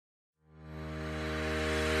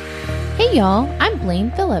Hey y'all, I'm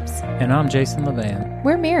Blaine Phillips. And I'm Phillips-LeVan.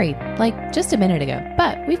 We're married, like just a minute ago,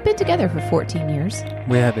 but we've been together for 14 years.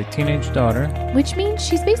 We have a teenage daughter. Which means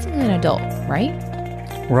she's basically an adult, right?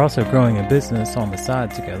 We're also growing a business on the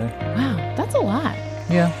side together. Wow, that's a lot.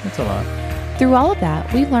 Yeah, that's a lot. Through all of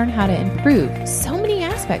that, we've learned how to improve so many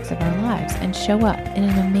aspects of our lives and show up in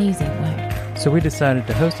an amazing way. So we decided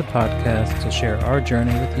to host a podcast to share our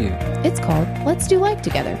journey with you. It's called Let's Do Life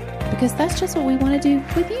Together, because that's just what we want to do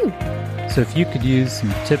with you. So if you could use some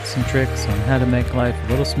tips and tricks on how to make life a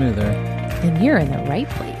little smoother, then you're in the right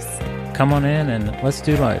place. Come on in and let's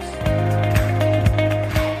do life.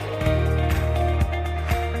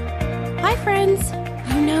 Hi, friends.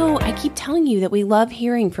 You know, I keep telling you that we love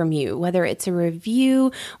hearing from you, whether it's a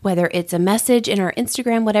review, whether it's a message in our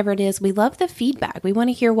Instagram, whatever it is. We love the feedback. We want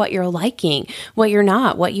to hear what you're liking, what you're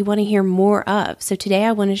not, what you want to hear more of. So today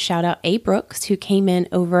I want to shout out A. Brooks, who came in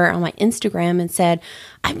over on my Instagram and said,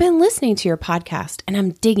 I've been listening to your podcast and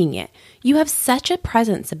I'm digging it. You have such a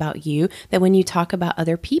presence about you that when you talk about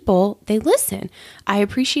other people, they listen. I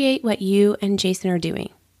appreciate what you and Jason are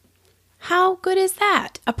doing. How good is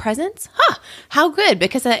that? A presence? How good,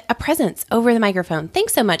 because a presence over the microphone.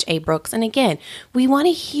 Thanks so much, A. Brooks. And again, we want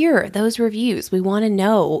to hear those reviews. We want to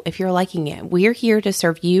know if you're liking it. We're here to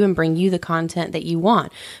serve you and bring you the content that you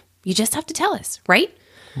want. You just have to tell us, right?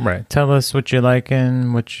 Right. Tell us what you're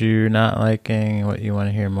liking, what you're not liking, what you want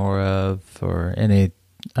to hear more of, or any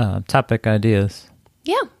topic ideas.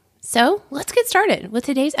 Yeah. So let's get started with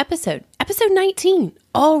today's episode. Episode 19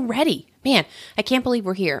 already. Man, I can't believe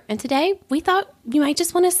we're here. And today we thought you might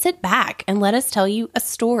just want to sit back and let us tell you a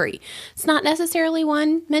story. It's not necessarily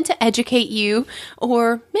one meant to educate you,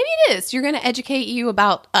 or maybe it is. You're going to educate you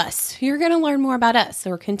about us. You're going to learn more about us.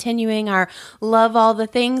 So we're continuing our Love All the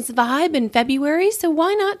Things vibe in February. So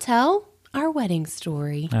why not tell our wedding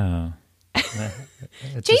story? Oh.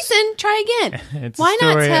 Jason, try again. Why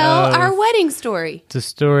not tell our wedding story? It's a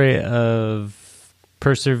story of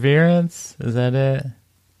perseverance. Is that it?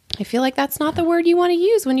 I feel like that's not the word you want to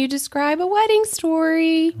use when you describe a wedding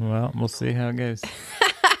story. Well, we'll see how it goes.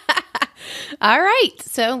 All right,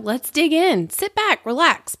 so let's dig in. Sit back,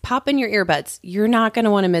 relax, pop in your earbuds. You're not going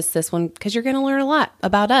to want to miss this one because you're going to learn a lot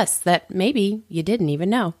about us that maybe you didn't even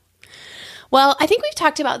know. Well, I think we've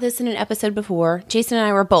talked about this in an episode before. Jason and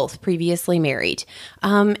I were both previously married.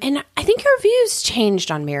 And I think our views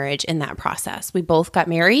changed on marriage in that process. We both got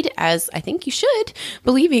married, as I think you should,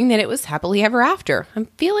 believing that it was happily ever after. I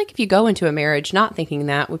feel like if you go into a marriage not thinking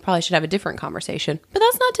that, we probably should have a different conversation. But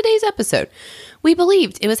that's not today's episode. We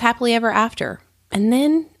believed it was happily ever after. And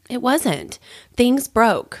then it wasn't. Things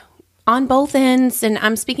broke. On both ends, and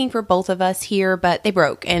I'm speaking for both of us here, but they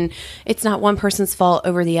broke, and it's not one person's fault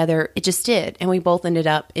over the other. It just did, and we both ended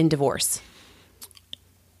up in divorce.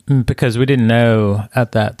 Because we didn't know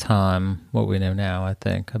at that time what we know now, I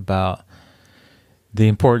think, about the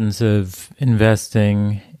importance of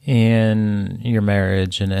investing in your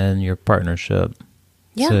marriage and in your partnership.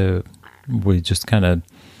 Yeah. So we just kind of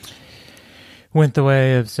went the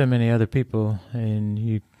way of so many other people, and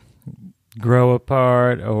you grow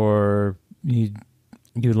apart, or you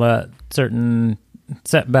let certain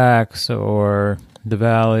setbacks or the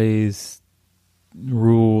valleys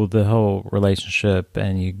rule the whole relationship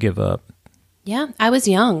and you give up. Yeah, I was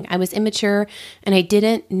young. I was immature, and I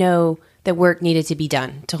didn't know that work needed to be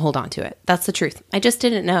done to hold on to it. That's the truth. I just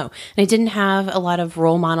didn't know. And I didn't have a lot of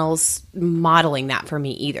role models modeling that for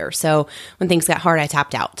me either. So when things got hard, I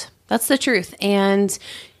tapped out. That's the truth. And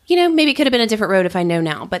you know, maybe it could have been a different road if I know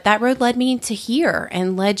now, but that road led me to here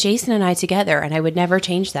and led Jason and I together, and I would never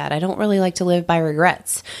change that. I don't really like to live by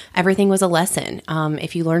regrets. Everything was a lesson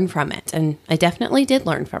if you learn from it, and I definitely did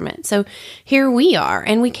learn from it. So here we are,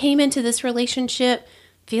 and we came into this relationship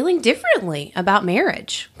feeling differently about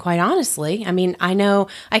marriage, quite honestly. I mean, I know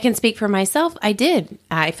I can speak for myself. I did.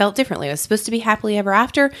 I felt differently. It was supposed to be happily ever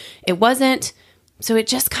after. It wasn't. So it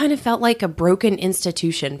just kind of felt like a broken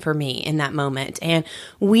institution for me in that moment. And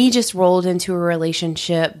we just rolled into a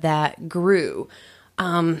relationship that grew,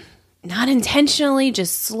 not intentionally,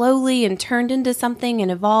 just slowly, and turned into something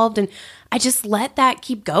and evolved. And I just let that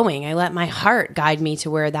keep going. I let my heart guide me to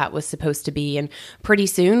where that was supposed to be. And pretty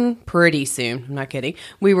soon, I'm not kidding,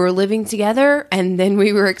 we were living together, and then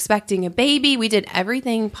we were expecting a baby. We did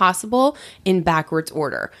everything possible in backwards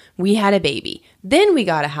order. We had a baby, then we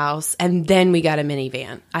got a house, and then we got a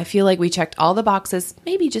minivan. I feel like we checked all the boxes,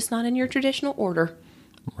 maybe just not in your traditional order.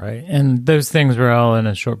 Right. And those things were all in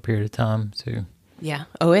a short period of time, too. Yeah.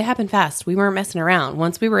 Oh, it happened fast. We weren't messing around.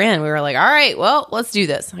 Once we were in, we were like, all right, well, let's do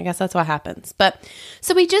this. I guess that's what happens. But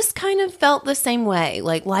so we just kind of felt the same way.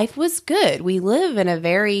 Like life was good. We live in a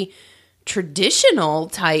very traditional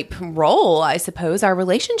type role, I suppose. Our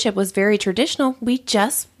relationship was very traditional. We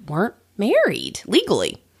just weren't married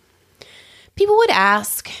legally. People would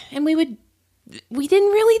ask, and we didn't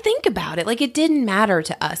really think about it. Like, it didn't matter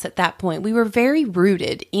to us at that point. We were very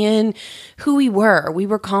rooted in who we were. We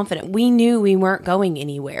were confident. We knew we weren't going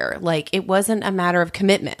anywhere. Like, it wasn't a matter of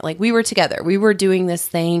commitment. Like, we were together. We were doing this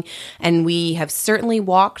thing, and we have certainly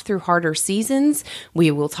walked through harder seasons.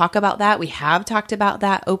 We will talk about that. We have talked about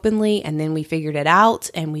that openly, and then we figured it out,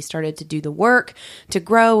 and we started to do the work to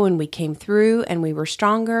grow, and we came through, and we were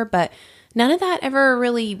stronger. But none of that ever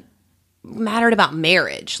really mattered about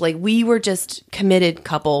marriage. Like, we were just committed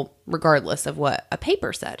couple regardless of what a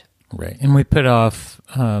paper said. Right. And we put off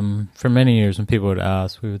for many years when people would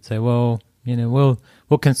ask, we would say, well,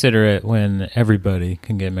 we'll consider it when everybody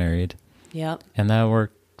can get married. Yep. And that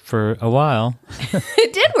worked for a while.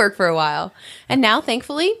 It did work for a while. And now,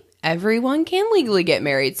 thankfully, everyone can legally get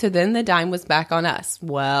married. So then the dime was back on us.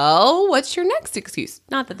 Well, what's your next excuse?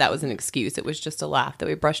 Not that that was an excuse. It was just a laugh that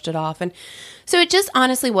we brushed it off. And so it just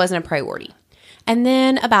honestly wasn't a priority. And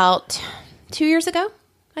then about 2 years ago,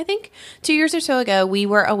 I think, 2 years or so ago, we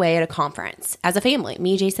were away at a conference as a family.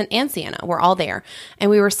 Me, Jason, and Sienna were all there.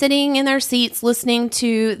 And we were sitting in their seats listening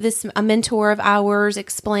to a mentor of ours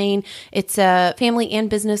explain. It's a family and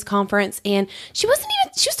business conference. And she was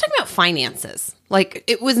talking about finances. Like,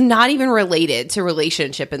 it was not even related to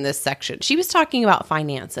relationship in this section. She was talking about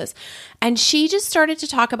finances. And she just started to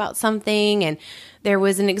talk about something. And there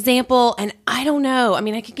was an example. And I don't know. I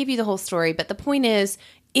mean, I could give you the whole story. But the point is,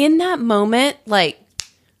 in that moment, like,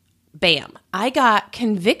 bam, I got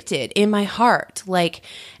convicted in my heart. Like,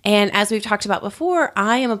 and as we've talked about before,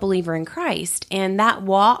 I am a believer in Christ, and that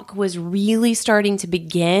walk was really starting to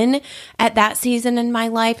begin at that season in my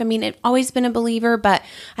life. I mean, I've always been a believer, but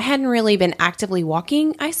I hadn't really been actively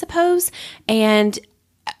walking, I suppose. And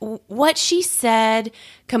what she said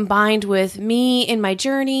combined with me in my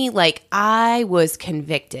journey, like, I was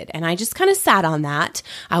convicted, and I just kind of sat on that.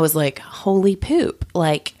 I was like, holy poop.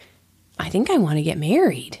 Like, I think I want to get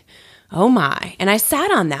married. Oh my. And I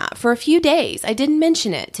sat on that for a few days. I didn't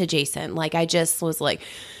mention it to Jason. Like, I just was like,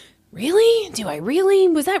 really? Do I really?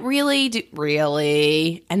 Was that really?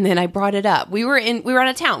 Really? And then I brought it up. We were out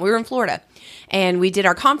of town. We were in Florida. And we did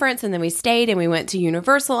our conference, and then we stayed, and we went to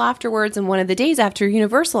Universal afterwards. And one of the days after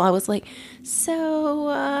Universal, I was like,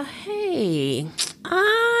 so, hey,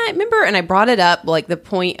 I remember, and I brought it up, like, the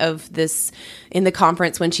point of this in the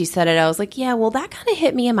conference when she said it. I was like, yeah, well, that kind of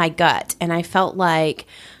hit me in my gut. And I felt like,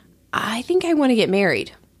 I think I want to get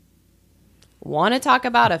married. Want to talk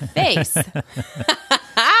about a face?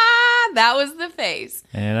 That was the face.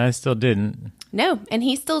 And I still didn't. No, and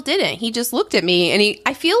he still didn't. He just looked at me, and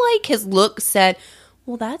I feel like his look said,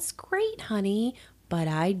 well, that's great, honey, but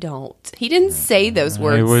I don't. He didn't say those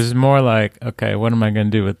words. It was more like, okay, what am I going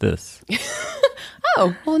to do with this?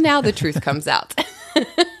 Oh, well, now the truth comes out.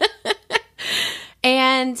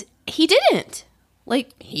 And he didn't.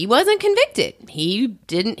 Like, he wasn't convicted.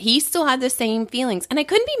 He still had the same feelings. And I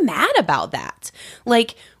couldn't be mad about that.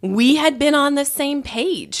 Like, we had been on the same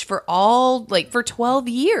page for 12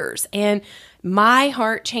 years. And my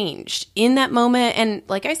heart changed in that moment. And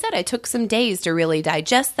like I said, I took some days to really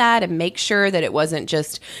digest that and make sure that it wasn't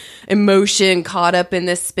just emotion caught up in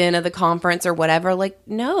this spin of the conference or whatever. Like,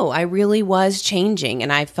 no, I really was changing.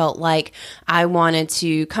 And I felt like I wanted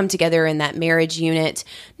to come together in that marriage unit,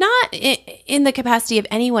 not in the capacity of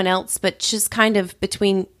anyone else, but just kind of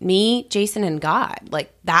between me, Jason, and God.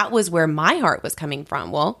 Like, that was where my heart was coming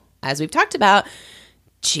from. Well, as we've talked about,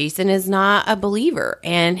 Jason is not a believer,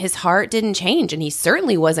 and his heart didn't change, and he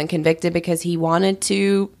certainly wasn't convicted because he wanted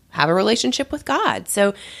to have a relationship with God.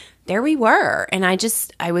 So there we were, and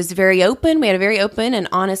I was very open. We had a very open and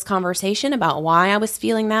honest conversation about why I was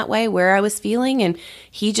feeling that way, where I was feeling, and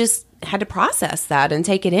he just had to process that and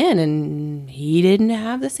take it in, and he didn't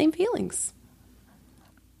have the same feelings.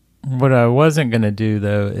 What I wasn't going to do,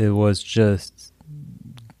 though, it was just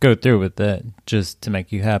go through with that just to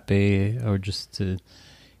make you happy or just to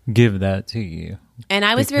give that to you. And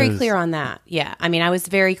I was very clear on that. Yeah. I mean, I was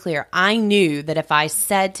very clear. I knew that if I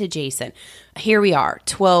said to Jason, here we are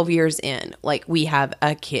 12 years in, like, we have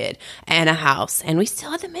a kid and a house, and we still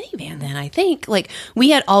had the minivan then, I think. Like, we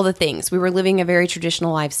had all the things. We were living a very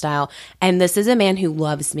traditional lifestyle. And this is a man who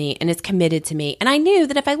loves me and is committed to me. And I knew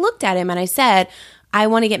that if I looked at him and I said, I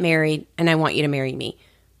want to get married and I want you to marry me,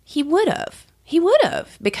 he would have. He would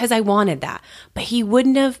have because I wanted that, but he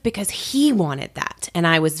wouldn't have because he wanted that. And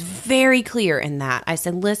I was very clear in that. I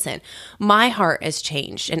said, listen, my heart has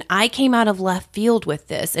changed and I came out of left field with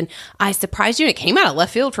this and I surprised you. And it came out of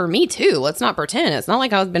left field for me too. Let's not pretend. It's not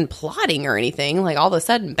like I've been plotting or anything. Like all of a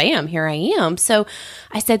sudden, bam, here I am. So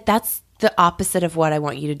I said, that's the opposite of what I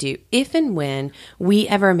want you to do. If and when we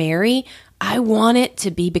ever marry, I want it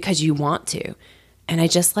to be because you want to. And I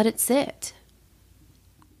just let it sit.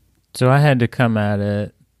 So I had to come at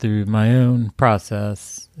it through my own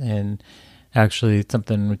process, and actually it's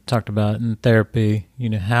something we talked about in therapy,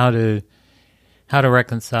 how to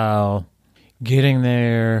reconcile getting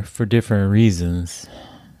there for different reasons.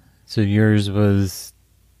 So yours was,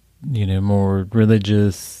 more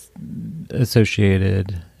religious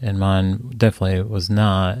associated, and mine definitely was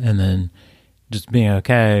not. And then just being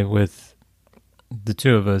okay with the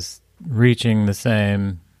two of us reaching the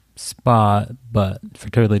same spot, but for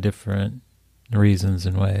totally different reasons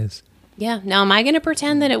and ways. Yeah. Now, am I going to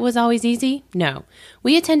pretend that it was always easy? No.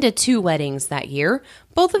 We attended 2 weddings that year,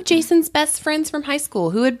 both of Jason's best friends from high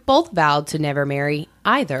school who had both vowed to never marry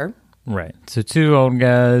either. Right. So 2 old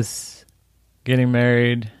guys getting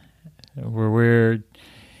married where we're,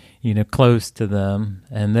 close to them.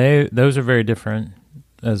 And those are very different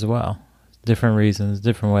as well. Different reasons,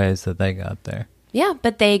 different ways that they got there. Yeah,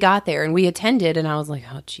 but they got there and we attended and I was like,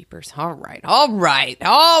 oh, jeepers. All right.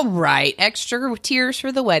 Extra tears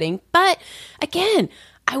for the wedding. But again,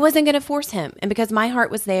 I wasn't going to force him. And because my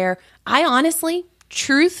heart was there, I honestly,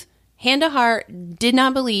 truth, hand to heart, did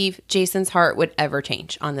not believe Jason's heart would ever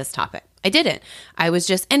change on this topic. I didn't. I was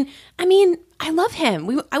just, and I mean, I love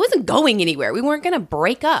him. I wasn't going anywhere. We weren't going to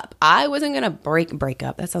break up. I wasn't going to break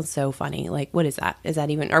up. That sounds so funny. Like, what is that? Is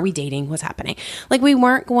that even, are we dating? What's happening? Like, we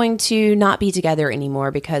weren't going to not be together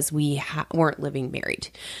anymore because we weren't living married.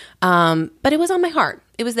 But it was on my heart.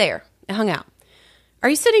 It was there. It hung out. Are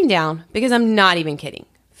you sitting down? Because I'm not even kidding.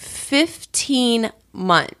 15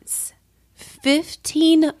 months.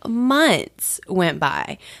 15 months went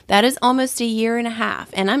by. That is almost a year and a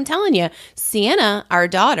half. And I'm telling you, Sienna, our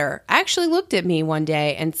daughter, actually looked at me one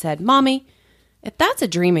day and said, Mommy, if that's a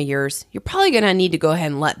dream of yours, you're probably going to need to go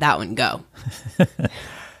ahead and let that one go.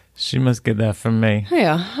 She must get that from me.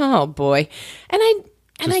 Yeah. Oh, boy. And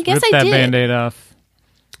I guess I did. Rip that Band-Aid off.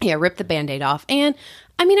 Yeah, rip the Band-Aid off. And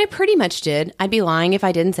I mean, I pretty much did. I'd be lying if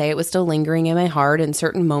I didn't say it was still lingering in my heart and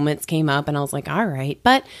certain moments came up and I was like, all right.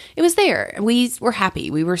 But it was there. We were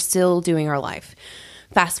happy. We were still doing our life.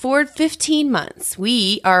 Fast forward 15 months.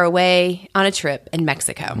 We are away on a trip in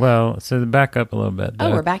Mexico. Well, so to back up a little bit.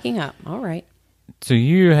 Oh, we're backing up. All right. So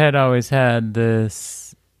you had always had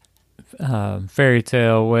this fairy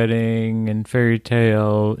tale wedding and fairy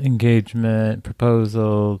tale engagement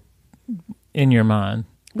proposal in your mind.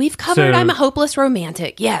 We've covered I'm a hopeless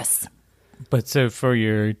romantic. Yes. But so for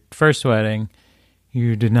your first wedding,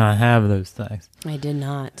 you did not have those things. I did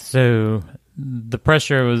not. So the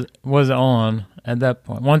pressure was on at that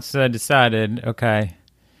point. Once I decided, okay,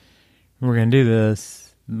 we're going to do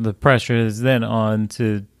this, the pressure is then on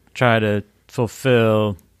to try to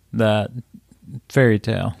fulfill that fairy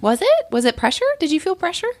tale. Was it? Was it pressure? Did you feel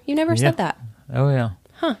pressure? You never said that. Oh, yeah.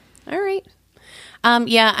 Huh. All right.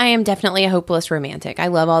 Yeah, I am definitely a hopeless romantic. I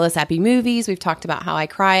love all the sappy movies. We've talked about how I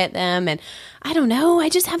cry at them. And I don't know, I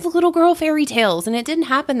just have the little girl fairy tales. And it didn't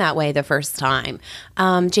happen that way the first time.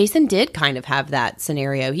 Jason did kind of have that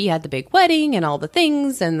scenario. He had the big wedding and all the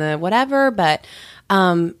things and the whatever. But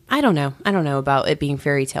I don't know. I don't know about it being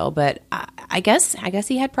fairy tale. But I guess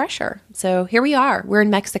he had pressure. So here we are. We're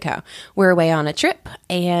in Mexico. We're away on a trip.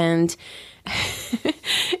 And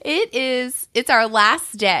it's our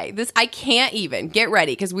last day. I can't even get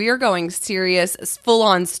ready because we are going serious, full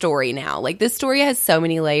on story now. Like this story has so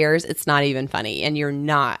many layers. It's not even funny. And you're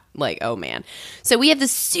not like, oh man. So we have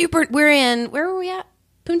this where were we at?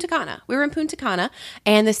 Punta Cana. We were in Punta Cana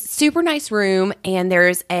and this super nice room and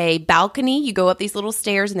there's a balcony. You go up these little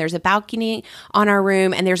stairs and there's a balcony on our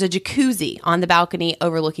room and there's a jacuzzi on the balcony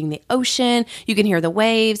overlooking the ocean. You can hear the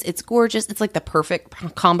waves. It's gorgeous. It's like the perfect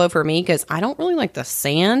combo for me because I don't really like the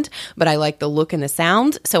sand, but I like the look and the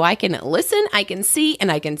sound. So I can listen, I can see,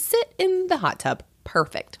 and I can sit in the hot tub.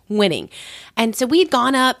 Perfect. Winning. And so we had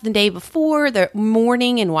gone up the day before, the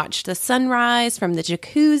morning, and watched the sunrise from the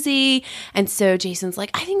jacuzzi. And so Jason's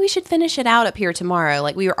like, I think we should finish it out up here tomorrow.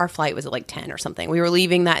 Like our flight was at like 10 or something. We were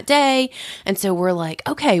leaving that day. And so we're like,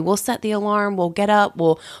 okay, we'll set the alarm. We'll get up.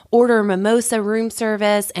 We'll order mimosa room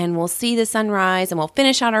service and we'll see the sunrise and we'll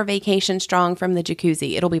finish out our vacation strong from the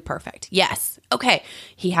jacuzzi. It'll be perfect. Yes. Okay.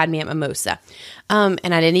 He had me at mimosa. And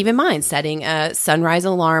I didn't even mind setting a sunrise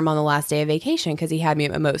alarm on the last day of vacation because he had me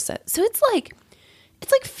at mimosa. So it's like,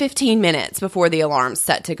 It's like 15 minutes before the alarm's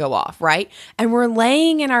set to go off, right? And we're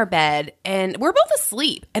laying in our bed and we're both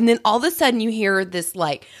asleep. And then all of a sudden you hear this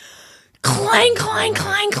like clang, clang,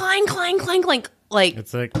 clang, clang, clang, clang, clang. Like,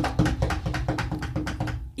 It's like,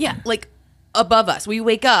 yeah, like above us. We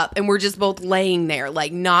wake up and we're just both laying there,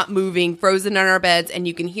 like not moving, frozen in our beds, and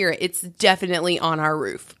you can hear it. It's definitely on our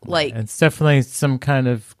roof. Like, it's definitely some kind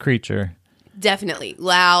of creature. definitely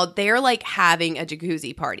loud. They're like having a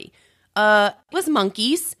jacuzzi party. It was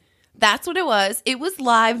monkeys. That's what it was. It was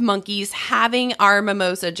live monkeys having our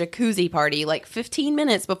mimosa jacuzzi party like 15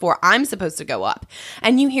 minutes before I'm supposed to go up.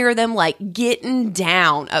 And you hear them like getting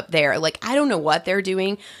down up there. Like, I don't know what they're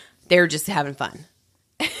doing. They're just having fun.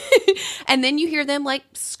 And then you hear them like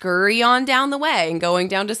scurry on down the way and going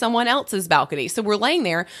down to someone else's balcony. So we're laying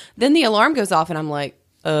there. Then the alarm goes off and I'm like,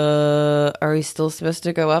 are we still supposed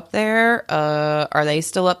to go up there? Are they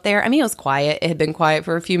still up there? I mean, it was quiet. It had been quiet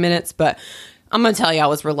for a few minutes, but I'm going to tell you, I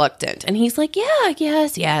was reluctant. And he's like, yeah,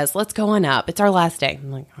 yes, let's go on up. It's our last day.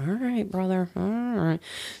 I'm like, all right, brother. All right.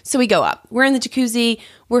 So we go up. We're in the jacuzzi.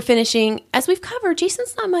 We're finishing. As we've covered,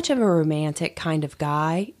 Jason's not much of a romantic kind of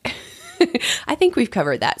guy. I think we've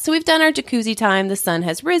covered that. So we've done our jacuzzi time. The sun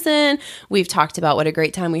has risen. We've talked about what a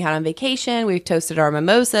great time we had on vacation. We've toasted our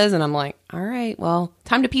mimosas. And I'm like, all right, well,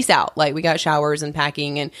 time to peace out. Like, we got showers and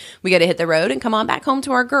packing and we got to hit the road and come on back home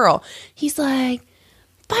to our girl. He's like,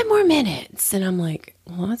 5 more minutes. And I'm like,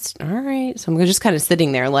 well, that's all right. So I'm just kind of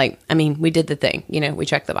sitting there like, I mean, we did the thing. You know, we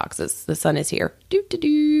checked the boxes. The sun is here.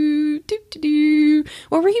 Do.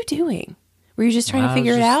 What were you doing? Were you just trying to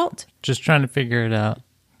figure it out? Just trying to figure it out.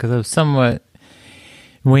 Because I was somewhat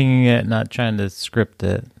winging it, not trying to script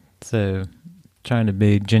it. So trying to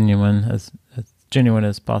be genuine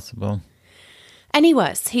as possible. And he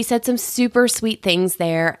was. He said some super sweet things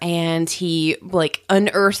there, and he like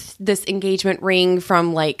unearthed this engagement ring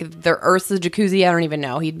from like the earth's the jacuzzi. I don't even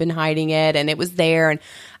know. He'd been hiding it, and it was there. And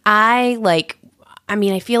I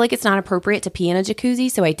feel like it's not appropriate to pee in a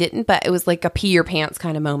jacuzzi, so I didn't, but it was like a pee your pants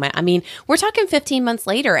kind of moment. I mean, we're talking 15 months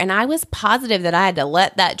later, and I was positive that I had to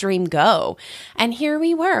let that dream go. And here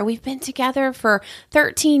we were. We've been together for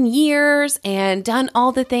 13 years and done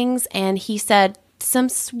all the things, and he said some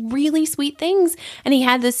really sweet things, and he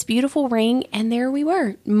had this beautiful ring, and there we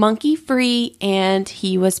were, monkey free, and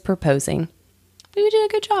he was proposing. We did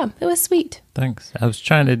a good job. It was sweet. Thanks. I was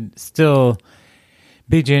trying to still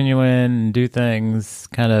be genuine and do things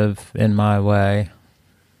kind of in my way.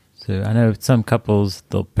 So I know some couples,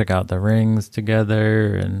 they'll pick out the rings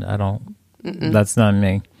together, and I don't. That's not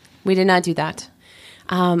me. We did not do that.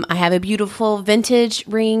 I have a beautiful vintage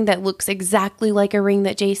ring that looks exactly like a ring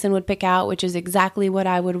that Jason would pick out, which is exactly what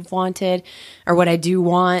I would have wanted or what I do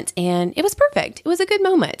want. And it was perfect. It was a good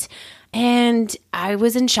moment. And I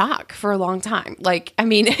was in shock for a long time. Like, I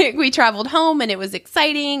mean, we traveled home and it was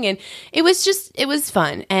exciting and it was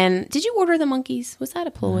fun. And did you order the monkeys? Was that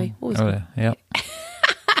a ploy? What was it? Yep.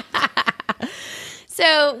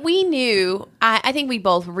 So we knew, I think we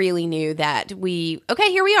both really knew that here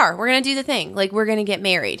we are. We're going to do the thing. Like, we're going to get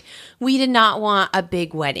married. We did not want a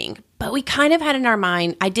big wedding, but we kind of had in our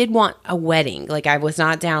mind, I did want a wedding. Like, I was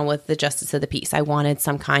not down with the justice of the peace. I wanted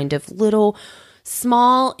some kind of little,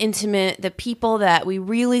 small, intimate, the people that we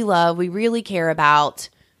really love, we really care about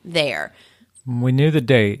there. We knew the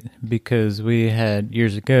date because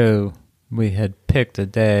years ago, we had picked a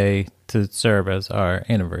day to serve as our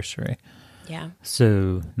anniversary. Yeah.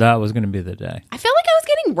 So that was going to be the day. I felt like I was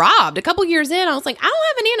getting robbed. A couple years in, I was like, I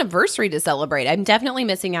don't have an anniversary to celebrate. I'm definitely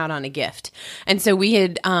missing out on a gift. And so we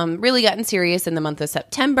had really gotten serious in the month of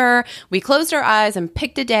September. We closed our eyes and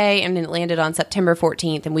picked a day, and then it landed on September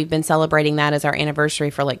 14th. And we've been celebrating that as our anniversary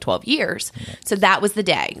for like 12 years. Yes. So that was the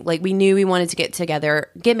day. Like, we knew we wanted to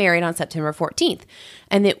get married on September 14th.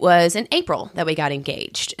 And it was in April that we got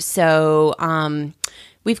engaged. So,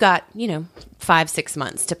 we've got, 5-6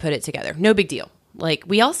 months to put it together. No big deal. Like,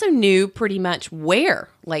 we also knew pretty much where.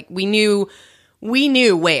 Like, we knew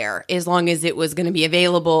where, as long as it was going to be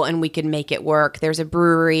available and we could make it work. There's a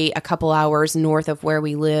brewery a couple hours north of where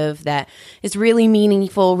we live that is really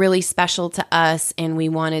meaningful, really special to us, and we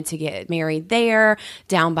wanted to get married there.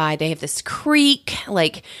 They have this creek,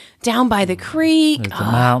 like down by the creek. There's the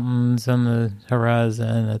mountains on the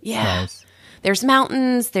horizon. It's nice. there's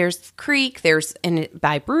mountains, there's creek, and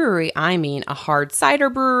by brewery, I mean a hard cider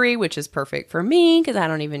brewery, which is perfect for me because I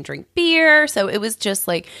don't even drink beer. So it was just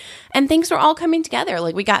like, and things were all coming together.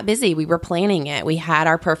 Like we got busy. We were planning it. We had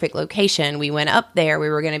our perfect location. We went up there. We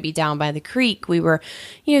were going to be down by the creek. We were,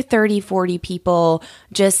 30, 40 people,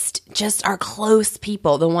 just our close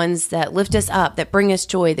people, the ones that lift us up, that bring us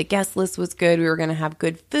joy. The guest list was good. We were going to have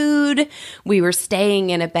good food. We were staying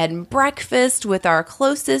in a bed and breakfast with our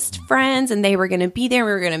closest friends, and they were going to be there.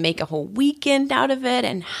 We were going to make a whole weekend out of it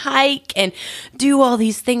and hike and do all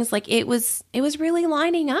these things. Like it was really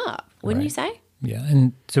lining up, wouldn't you say? Yeah.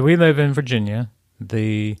 And so we live in Virginia.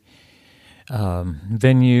 The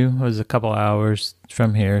venue was a couple hours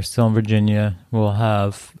from here, still in Virginia. We'll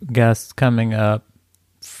have guests coming up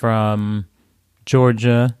from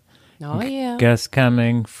Georgia. Oh, yeah. Guests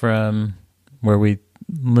coming from where we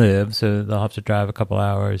live, so they'll have to drive a couple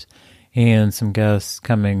hours, and some guests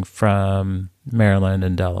coming from Maryland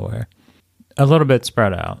and Delaware. A little bit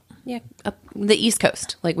spread out. Yeah, up the East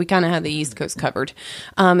Coast. Like we kind of had the East Coast covered.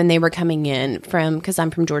 And they were coming in from, because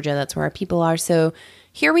I'm from Georgia, that's where our people are. So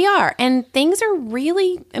here we are. And things are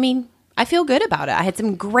really, I feel good about it. I had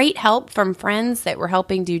some great help from friends that were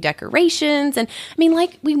helping do decorations. And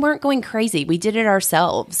we weren't going crazy. We did it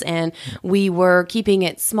ourselves, and we were keeping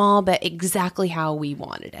it small, but exactly how we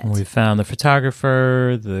wanted it. We found the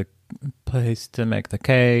photographer, the place to make the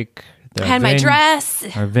cake. I had my dress.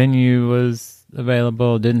 Our venue was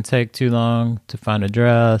available. It didn't take too long to find a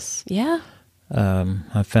dress. Yeah.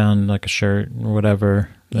 I found like a shirt or whatever.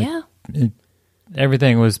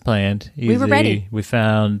 Everything was planned. Easy. We were ready. We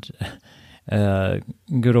found a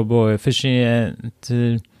good old boy officiant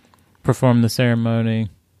to perform the ceremony.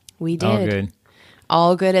 We did. All good.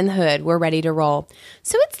 All good in the hood. We're ready to roll.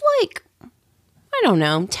 So it's like, I don't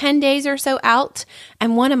know, 10 days or so out.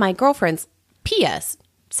 And one of my girlfriends, P.S.,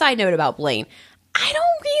 side note about Blaine, I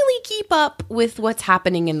don't really keep up with what's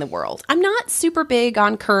happening in the world. I'm not super big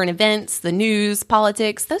on current events, the news,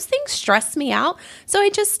 politics. Those things stress me out. So I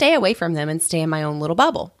just stay away from them and stay in my own little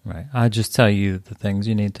bubble. Right. I just tell you the things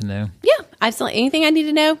you need to know. Yeah. Anything I need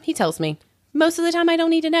to know, he tells me. Most of the time I don't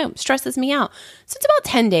need to know. Stresses me out. So it's about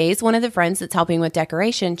 10 days. One of the friends that's helping with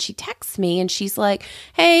decoration, she texts me and she's like,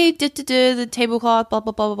 hey, the tablecloth, blah,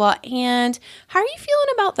 blah, blah, blah, blah. And how are you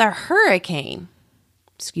feeling about the hurricane?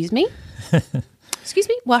 Excuse me? Excuse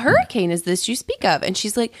me? What hurricane is this you speak of? And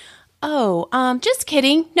she's like, oh, just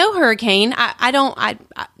kidding. No hurricane.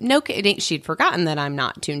 No kidding. She'd forgotten that I'm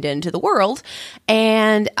not tuned into the world.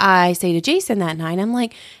 And I say to Jason that night, I'm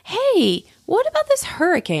like, hey, what about this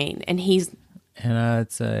hurricane? And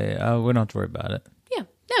I'd say, oh, we don't have to worry about it. Yeah.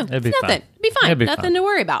 No, It'd be it's nothing. fine. It'd be fine. It'd be Nothing fine. to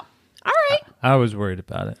worry about. All right. I was worried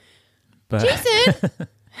about it. But Jason.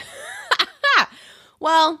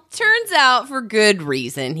 Well, turns out for good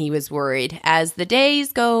reason he was worried. As the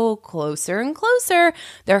days go closer and closer,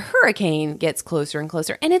 the hurricane gets closer and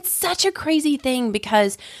closer. And it's such a crazy thing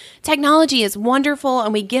because technology is wonderful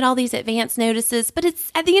and we get all these advance notices, but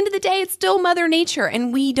it's at the end of the day, it's still Mother Nature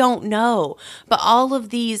and we don't know. But all of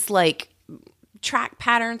these track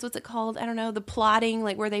patterns, what's it called? I don't know, the plotting,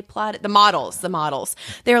 like where they plot it, the models.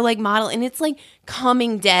 They're like model, and it's like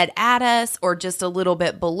coming dead at us or just a little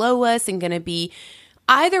bit below us and going to be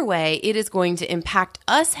either way, it is going to impact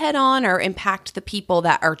us head on or impact the people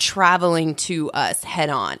that are traveling to us head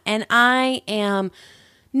on. And I'm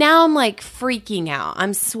like freaking out.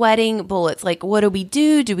 I'm sweating bullets. Like, what do we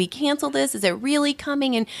do? Do we cancel this? Is it really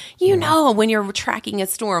coming? And when you're tracking a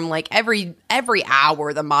storm, like every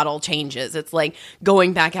hour the model changes. It's like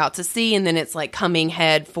going back out to sea and then it's like coming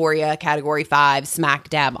head for you, category 5, smack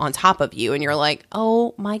dab on top of you. And you're like,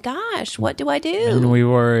 oh my gosh, what do I do? And we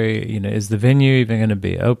worry, is the venue even going to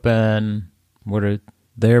be open? What are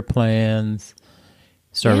their plans?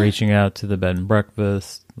 Start reaching out to the bed and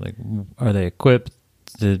breakfast. Like, are they equipped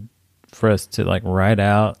for us to ride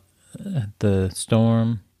out the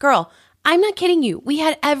storm? Girl, I'm not kidding you. We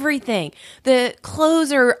had everything. The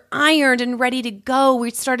clothes are ironed and ready to go.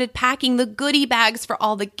 We started packing the goodie bags for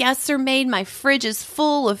all the guests are made. My fridge is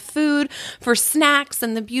full of food for snacks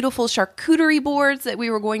and the beautiful charcuterie boards that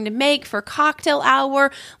we were going to make for cocktail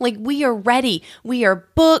hour. Like, we are ready. We are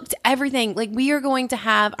booked, everything. Like, we are going to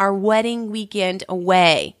have our wedding weekend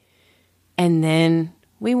away. And then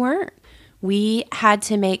we weren't. We had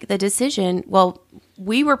to make the decision. Well,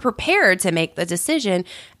 we were prepared to make the decision,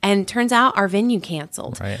 and turns out our venue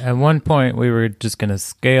canceled. Right. At one point, we were just going to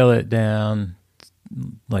scale it down,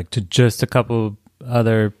 to just a couple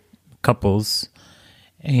other couples,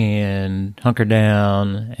 and hunker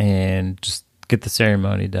down and just get the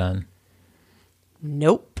ceremony done.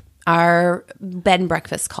 Nope. our bed and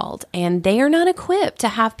breakfast called, and they are not equipped to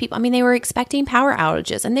have people. I mean, they were expecting power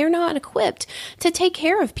outages, and they're not equipped to take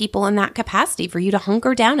care of people in that capacity for you to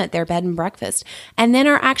hunker down at their bed and breakfast. And then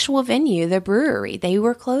our actual venue, the brewery, they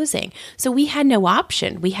were closing. So we had no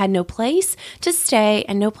option. We had no place to stay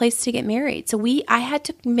and no place to get married. So I had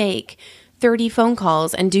to make 30 phone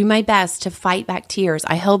calls and do my best to fight back tears.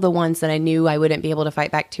 I held the ones that I knew I wouldn't be able to fight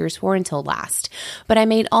back tears for until last. But I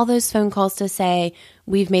made all those phone calls to say,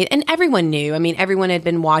 and everyone knew. I mean, everyone had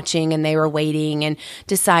been watching and they were waiting and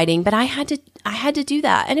deciding, but I had to do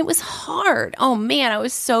that. And it was hard. Oh man, I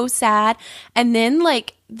was so sad. And then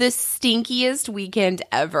like the stinkiest weekend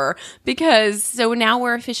ever, because so now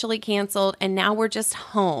we're officially canceled and now we're just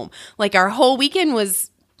home. Like our whole weekend was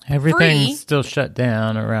everything's free. Still shut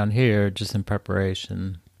down around here, just in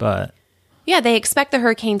preparation. But yeah, they expect the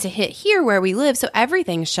hurricane to hit here where we live, so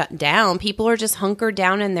everything's shut down. People are just hunkered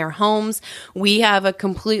down in their homes. We have a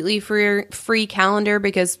completely free calendar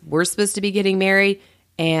because we're supposed to be getting married,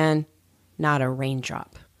 and not a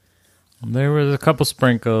raindrop. there was a couple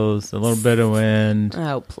sprinkles, a little bit of wind.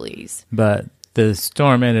 Oh, please. But the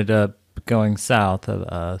storm ended up going south of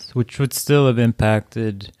us, which would still have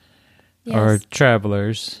impacted our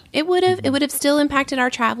travelers. It would have still impacted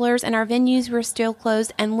our travelers, and our venues were still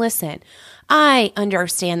closed. And listen, I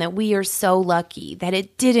understand that we are so lucky that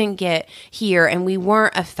it didn't get here and we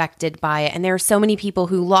weren't affected by it. And there are so many people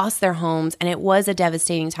who lost their homes, and it was a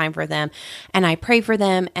devastating time for them. And I pray for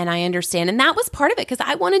them, and I understand. And that was part of it, because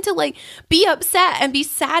I wanted to like be upset and be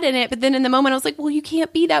sad in it. But then in the moment I was like, well, you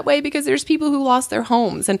can't be that way because there's people who lost their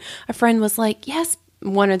homes. And a friend was like, yes,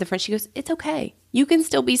 one of the friends, she goes, it's okay. You can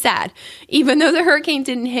still be sad. Even though the hurricane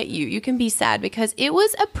didn't hit you, you can be sad, because it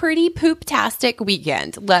was a pretty poop-tastic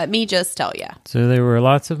weekend. Let me just tell you. So there were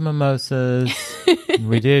lots of mimosas.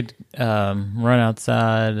 We did run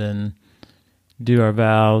outside and do our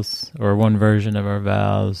vows, or one version of our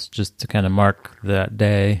vows, just to kind of mark that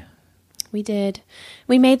day. We did.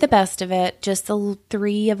 We made the best of it. Just the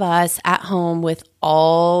three of us at home with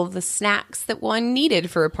all the snacks that one needed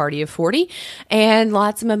for a party of 40 and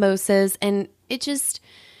lots of mimosas. And it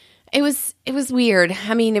was weird.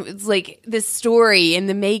 I mean, it was like this story in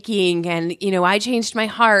the making, and, you know, I changed my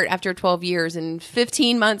heart after 12 years and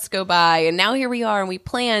 15 months go by, and now here we are, and we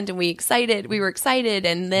planned and we were excited.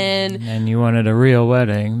 And then. And you wanted a real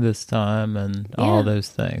wedding this time and all those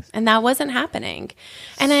things. And that wasn't happening.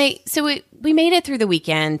 And we made it through the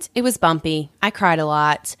weekend. It was bumpy. I cried a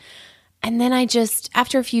lot. And then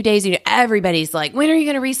after a few days, everybody's like, when are you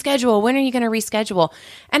going to reschedule? When are you going to reschedule?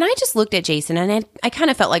 And I just looked at Jason, and I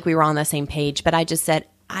kind of felt like we were on the same page, but I just said,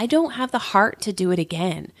 I don't have the heart to do it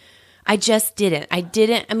again. I just didn't.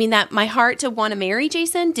 I mean, that my heart to want to marry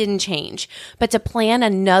Jason didn't change, but to plan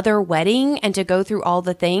another wedding and to go through all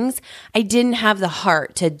the things, I didn't have the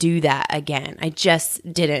heart to do that again. I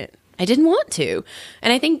just didn't. I didn't want to.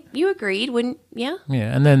 And I think you agreed, wouldn't you?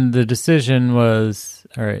 Yeah. And then the decision was,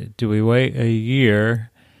 all right, do we wait a year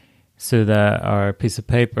so that our piece of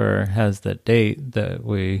paper has the date that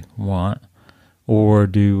we want? Or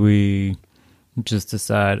do we just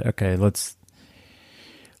decide, okay, let's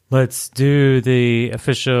do the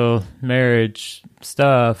official marriage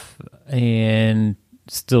stuff and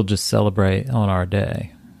still just celebrate on our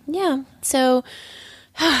day? Yeah. So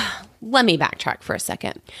let me backtrack for a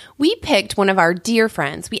second. We picked one of our dear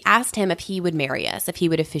friends. We asked him if he would marry us, if he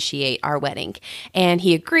would officiate our wedding. And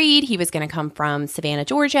he agreed. He was going to come from Savannah,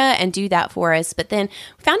 Georgia, and do that for us. But then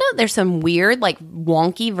we found out there's some weird, like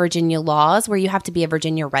wonky Virginia laws where you have to be a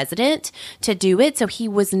Virginia resident to do it. So he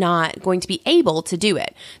was not going to be able to do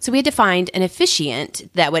it. So we had to find an officiant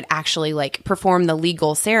that would actually like perform the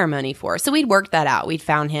legal ceremony for us. So we'd worked that out. We'd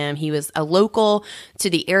found him. He was a local to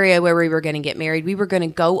the area where we were going to get married. We were going to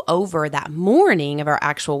go over that morning of our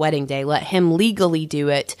actual wedding day, let him legally do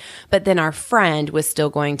it. But then our friend was still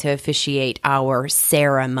going to officiate our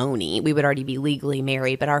ceremony. We would already be legally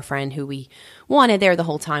married, but our friend who we wanted there the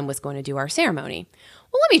whole time was going to do our ceremony.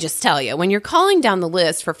 Well, let me just tell you, when you're calling down the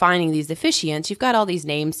list for finding these officiants, you've got all these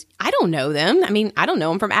names. I don't know them. I mean, I don't know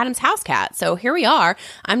them from Adam's house cat. So here we are.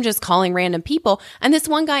 I'm just calling random people. And this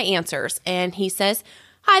one guy answers and he says,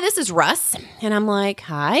 "Hi, this is Russ." And I'm like,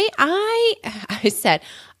 "Hi." I said,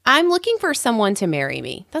 "I'm looking for someone to marry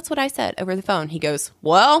me." That's what I said over the phone. He goes,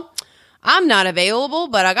 "Well, I'm not available,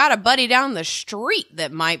 but I got a buddy down the street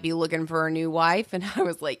that might be looking for a new wife." And I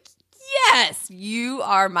was like, yes, you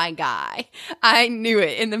are my guy. I knew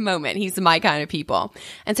it in the moment. He's my kind of people.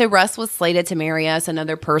 And so Russ was slated to marry us,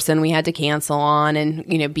 another person we had to cancel on and,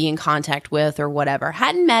 be in contact with or whatever.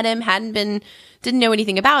 Hadn't met him, didn't know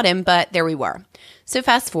anything about him, but there we were. So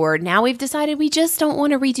fast forward, now we've decided we just don't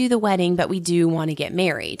want to redo the wedding, but we do want to get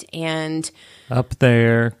married. And up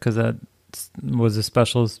there, because that was a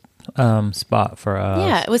special spot for us.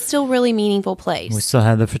 Yeah, it was still a really meaningful place. We still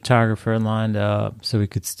had the photographer lined up so we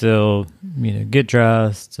could still, get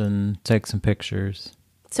dressed and take some pictures.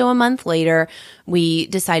 So a month later, we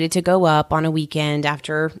decided to go up on a weekend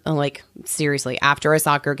after, after a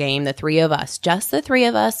soccer game, just the three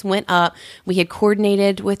of us went up. We had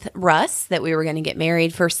coordinated with Russ that we were going to get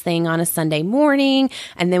married first thing on a Sunday morning.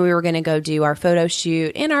 And then we were going to go do our photo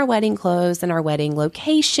shoot in our wedding clothes and our wedding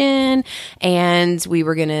location. And we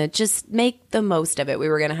were going to just make the most of it. We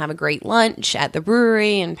were going to have a great lunch at the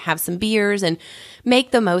brewery and have some beers and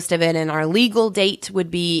make the most of it. And our legal date would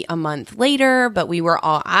be a month later, but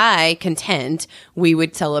I contend we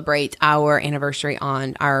would celebrate our anniversary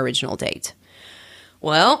on our original date.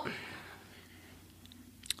 Well,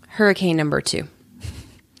 hurricane number 2.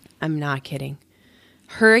 I'm not kidding.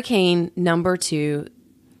 Hurricane number 2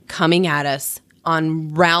 coming at us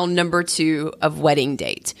on round number 2 of wedding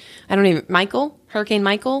date. Hurricane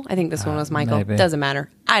Michael? I think this one was Michael. Maybe. Doesn't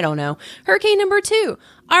matter. I don't know. Hurricane number 2.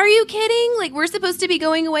 Are you kidding? We're supposed to be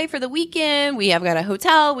going away for the weekend. We have got a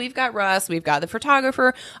hotel. We've got Russ. We've got the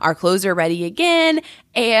photographer. Our clothes are ready again.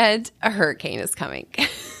 And a hurricane is coming.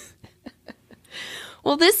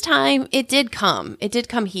 Well, this time it did come. It did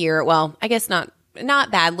come here. Well, I guess not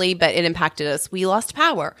badly, but it impacted us. We lost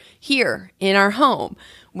power here in our home.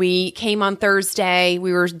 We came on Thursday.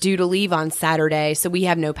 We were due to leave on Saturday, so we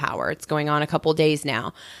have no power. It's going on a couple days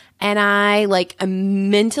now. And I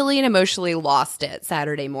mentally and emotionally lost it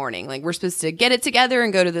Saturday morning. We're supposed to get it together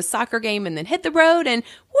and go to the soccer game and then hit the road and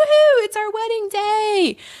woohoo, it's our wedding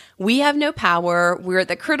day. We have no power. We're at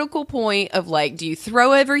the critical point of do you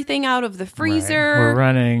throw everything out of the freezer? Right. We're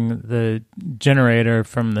running the generator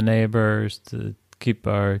from the neighbors to keep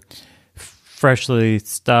our freshly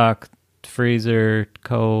stocked freezer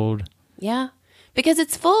cold. Yeah, because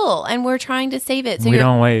it's full and we're trying to save it. So we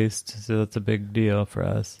don't waste, so that's a big deal for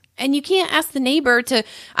us. And you can't ask the neighbor to,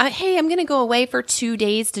 hey, I'm going to go away for 2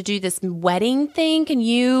 days to do this wedding thing. Can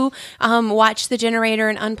you watch the generator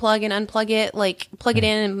and unplug it, plug it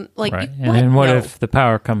in and Right. And then what if the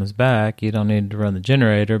power comes back? You don't need to run the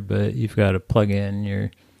generator, but you've got to plug in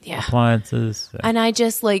your appliances. So. And I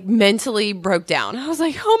just mentally broke down. I was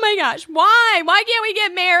like, oh my gosh, why? Why can't we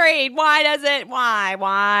get married? Why?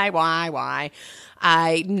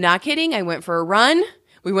 I'm not kidding. I went for a run.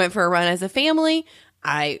 We went for a run as a family.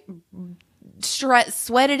 I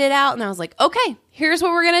sweated it out and I was like, okay, here's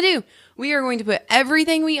what we're going to do. We are going to put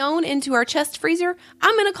everything we own into our chest freezer.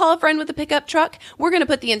 I'm going to call a friend with a pickup truck. We're going to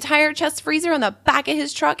put the entire chest freezer on the back of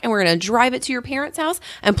his truck and we're going to drive it to your parents' house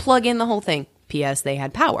and plug in the whole thing. P.S. They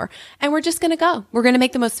had power. And we're just going to go. We're going to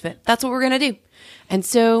make the most of it. That's what we're going to do. And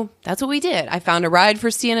so that's what we did. I found a ride for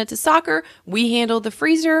Sienna to soccer. We handled the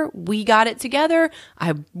freezer. We got it together.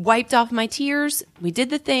 I wiped off my tears. We did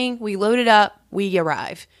the thing. We loaded up. We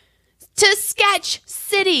arrive to Sketch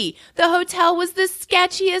City. The hotel was the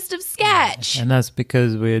sketchiest of sketch. And that's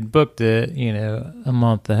because we had booked it, a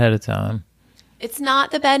month ahead of time. It's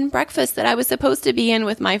not the bed and breakfast that I was supposed to be in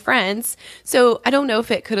with my friends. So I don't know if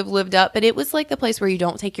it could have lived up, but it was the place where you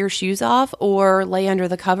don't take your shoes off or lay under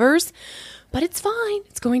the covers. But it's fine.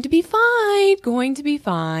 It's going to be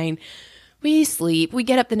fine. We sleep. We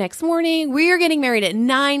get up the next morning. We are getting married at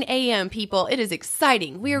 9 a.m., people. It is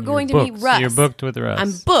exciting. We are going to meet Russ. You're booked with Russ.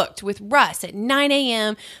 I'm booked with Russ at 9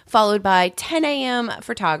 a.m., followed by 10 a.m.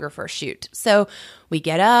 photographer shoot. So we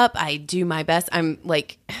get up. I do my best.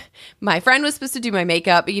 My friend was supposed to do my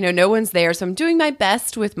makeup, but, no one's there. So I'm doing my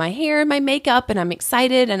best with my hair and my makeup, and I'm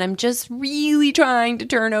excited, and I'm just really trying to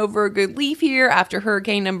turn over a good leaf here after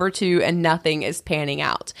hurricane number 2, and nothing is panning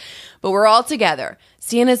out. But we're all together.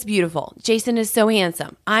 Sienna's beautiful. Jason is so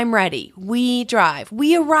handsome. I'm ready. We drive.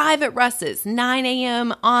 We arrive at Russ's 9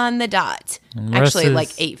 a.m. on the dot. Actually,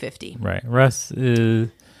 8:50. Right.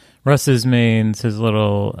 Russ's means his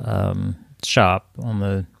little shop on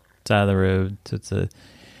the side of the road. So it's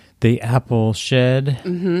the Apple Shed.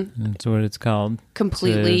 Mm-hmm. That's what it's called.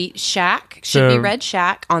 Completely shack. Should be red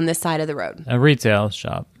shack on this side of the road. A retail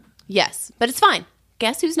shop. Yes, but it's fine.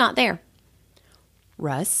 Guess who's not there?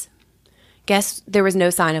 Russ. Guess there was no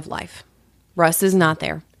sign of life. Russ is not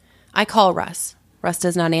there. I call Russ. Russ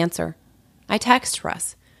does not answer. I text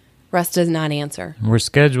Russ. Russ does not answer. We're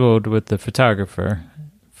scheduled with the photographer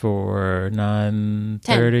for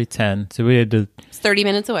 9:30, 10. So we had to... It's 30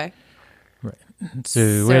 minutes away.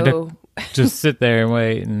 So we had to just sit there and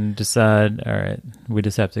wait and decide, all right, we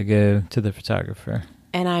just have to go to the photographer.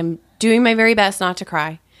 And I'm doing my very best not to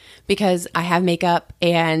cry because I have makeup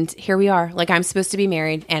and here we are. Like I'm supposed to be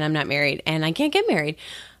married and I'm not married and I can't get married.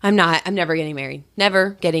 I'm never getting married.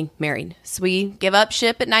 Never getting married. So we give up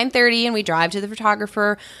ship at 9:30 and we drive to the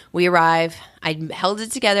photographer. We arrive. I held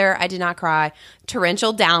it together. I did not cry.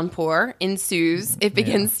 Torrential downpour ensues. It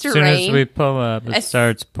begins to rain. As soon as we pull up, it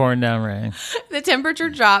starts pouring down rain. The temperature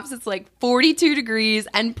drops. It's like 42 degrees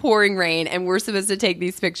and pouring rain. And we're supposed to take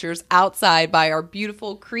these pictures outside by our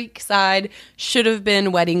beautiful creekside, should have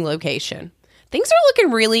been wedding location. Things are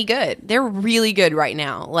looking really good. They're really good right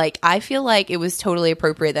now. Like, I feel like it was totally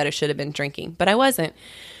appropriate that I should have been drinking, but I wasn't.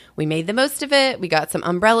 We made the most of it. We got some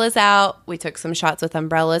umbrellas out. We took some shots with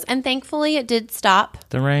umbrellas, and thankfully it did stop.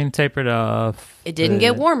 The rain tapered off. It didn't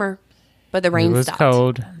get warmer, but the rain stopped. It was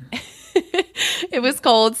cold. It was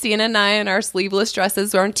cold. Sienna and I in our sleeveless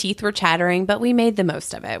dresses, our teeth were chattering, but we made the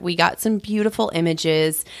most of it. We got some beautiful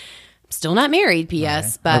images. Still not married,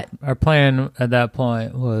 P.S., right. But our plan at that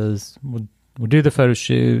point was we'll do the photo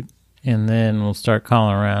shoot, and then we'll start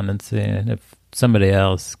calling around and seeing if somebody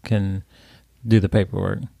else can do the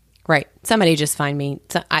paperwork. Right. Somebody just find me.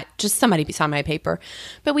 Somebody sign my paper.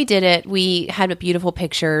 But we did it. We had beautiful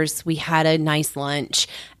pictures. We had a nice lunch.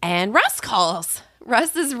 And Russ calls.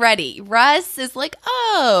 Russ is ready. Russ is like,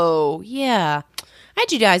 oh, yeah. I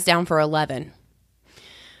had you guys down for 11.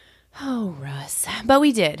 Oh, Russ. But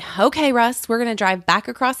we did. Okay, Russ, we're going to drive back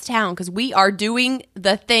across town because we are doing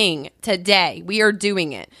the thing today. We are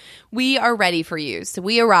doing it. We are ready for you. So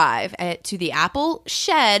we arrive to the Apple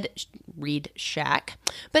Shed, read Shack,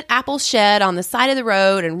 but Apple Shed on the side of the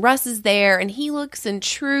road, and Russ is there, and he looks in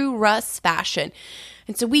true Russ fashion.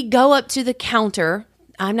 And so we go up to the counter.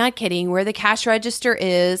 I'm not kidding, where the cash register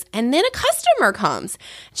is, and then a customer comes.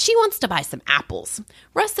 She wants to buy some apples.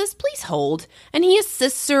 Russ says, please hold, and he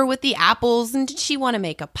assists her with the apples, and did she want to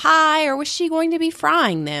make a pie, or was she going to be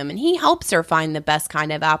frying them? And he helps her find the best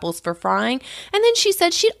kind of apples for frying, and then she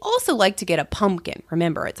said she'd also like to get a pumpkin.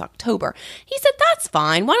 Remember, it's October. He said, that's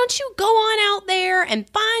fine. Why don't you go on out there and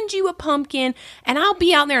find you a pumpkin, and I'll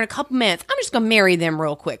be out there in a couple minutes. I'm just going to marry them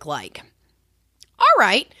real quick, like. All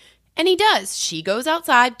right. And he does. She goes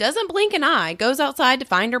outside, doesn't blink an eye, goes outside to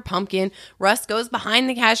find her pumpkin. Russ goes behind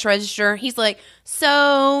the cash register. He's like,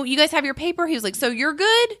 so you guys have your paper? He was like, so you're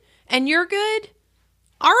good? And you're good?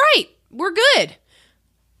 All right, we're good.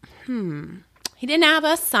 He didn't have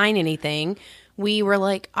us sign anything. We were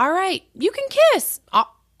like, all right, you can kiss. All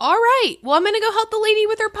right. Well, I'm going to go help the lady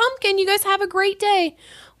with her pumpkin. You guys have a great day.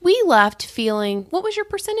 We left feeling, what was your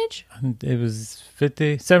percentage? It was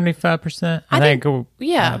 75%. I think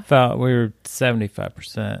yeah. I felt we were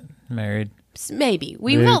 75% married. Maybe.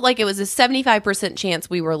 We felt like it was a 75% chance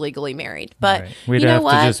we were legally married. But right. We'd have to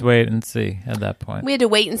just wait and see at that point. We had to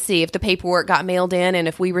wait and see if the paperwork got mailed in and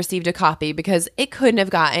if we received a copy, because it couldn't have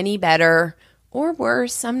got any better or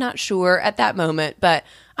worse. I'm not sure at that moment, but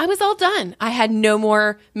I was all done. I had no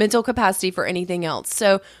more mental capacity for anything else.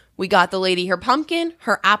 So we got the lady her pumpkin,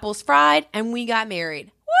 her apples fried, and we got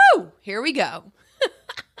married. Woo! Here we go.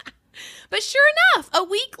 But sure enough, a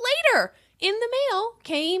week later, in the mail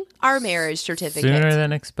came our marriage certificate. Sooner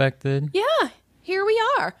than expected. Yeah, here we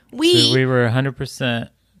are. So we were 100%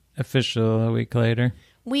 official a week later.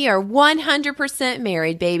 We are 100%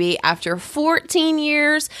 married, baby, after 14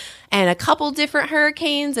 years and a couple different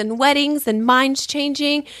hurricanes and weddings and minds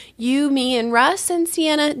changing. You, me, and Russ and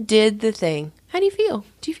Sienna did the thing. How do you feel?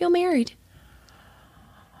 Do you feel married?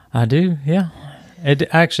 I do, yeah.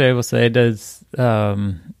 Actually, I will say it does.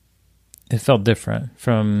 It felt different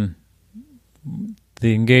from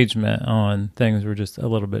the engagement on things were just a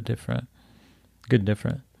little bit different. Good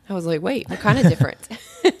different. I was like, wait, what kind of different?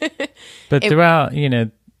 But throughout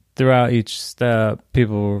each step,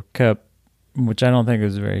 people kept, which I don't think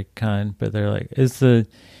was very kind, but they're like, is the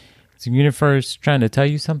universe trying to tell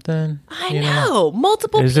you something? I know.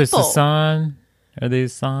 Multiple people. Is this a sign? Are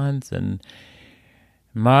these signs? And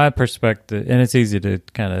my perspective, and it's easy to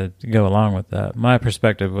kind of go along with that. My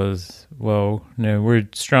perspective was, well, we're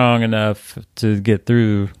strong enough to get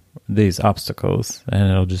through these obstacles,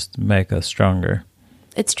 and it'll just make us stronger.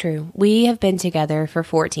 It's true. We have been together for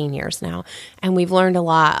 14 years now, and we've learned a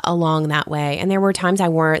lot along that way. And there were times I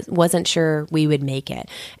wasn't sure we would make it,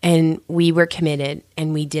 and we were committed,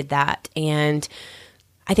 and we did that. And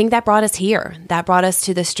I think that brought us here. That brought us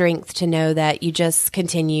to the strength to know that you just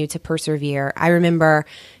continue to persevere. I remember,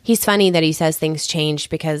 he's funny that he says things changed,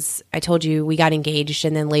 because I told you we got engaged,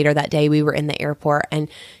 and then later that day we were in the airport, and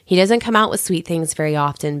he doesn't come out with sweet things very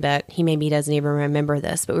often, but he maybe doesn't even remember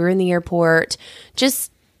this. But we were in the airport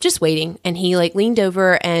just just waiting. And he like leaned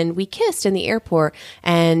over and we kissed in the airport,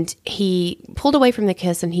 and he pulled away from the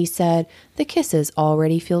kiss and he said, "The kisses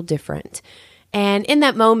already feel different." And in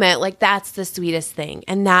that moment, like, that's the sweetest thing.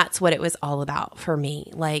 And that's what it was all about for me,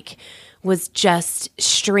 like, was just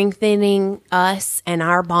strengthening us and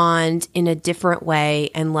our bond in a different way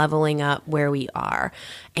and leveling up where we are.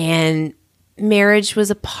 And marriage was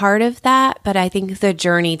a part of that, but I think the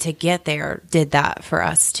journey to get there did that for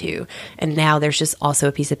us too. And now there's just also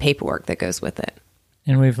a piece of paperwork that goes with it.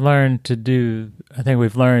 And we've learned to do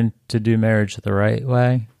marriage the right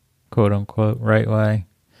way, quote unquote, right way.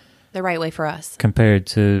 The right way for us. Compared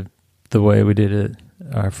to the way we did it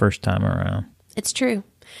our first time around. It's true.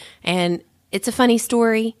 And it's a funny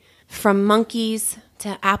story. From monkeys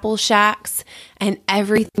to apple shacks and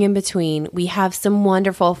everything in between, we have some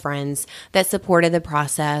wonderful friends that supported the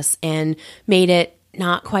process and made it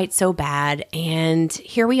not quite so bad. And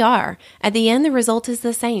here we are. At the end, the result is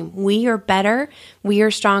the same. We are better, we are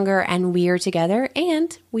stronger, and we are together,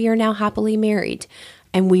 and we are now happily married.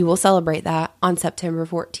 And we will celebrate that on September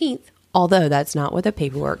 14th, although that's not what the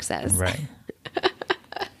paperwork says. Right.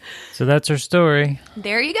 So that's our story.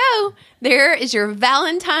 There you go. There is your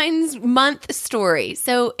Valentine's month story.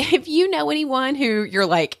 So if you know anyone who you're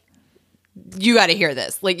like, you got to hear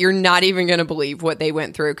this, like, you're not even going to believe what they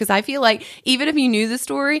went through. Because I feel like even if you knew the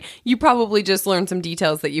story, you probably just learned some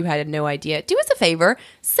details that you had no idea. Do us a favor,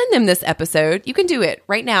 send them this episode. You can do it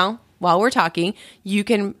right now while we're talking. You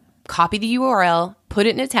can copy the URL, put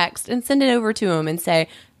it in a text, and send it over to them and say,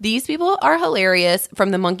 "These people are hilarious,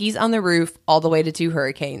 from the monkeys on the roof all the way to 2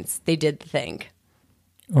 hurricanes. They did the thing."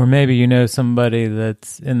 Or maybe you know somebody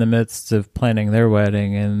that's in the midst of planning their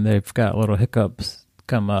wedding and they've got little hiccups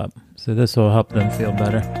come up. So this will help them feel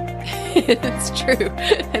better. It's true.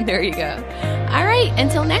 And there you go. All right.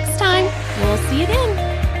 Until next time, we'll see you then.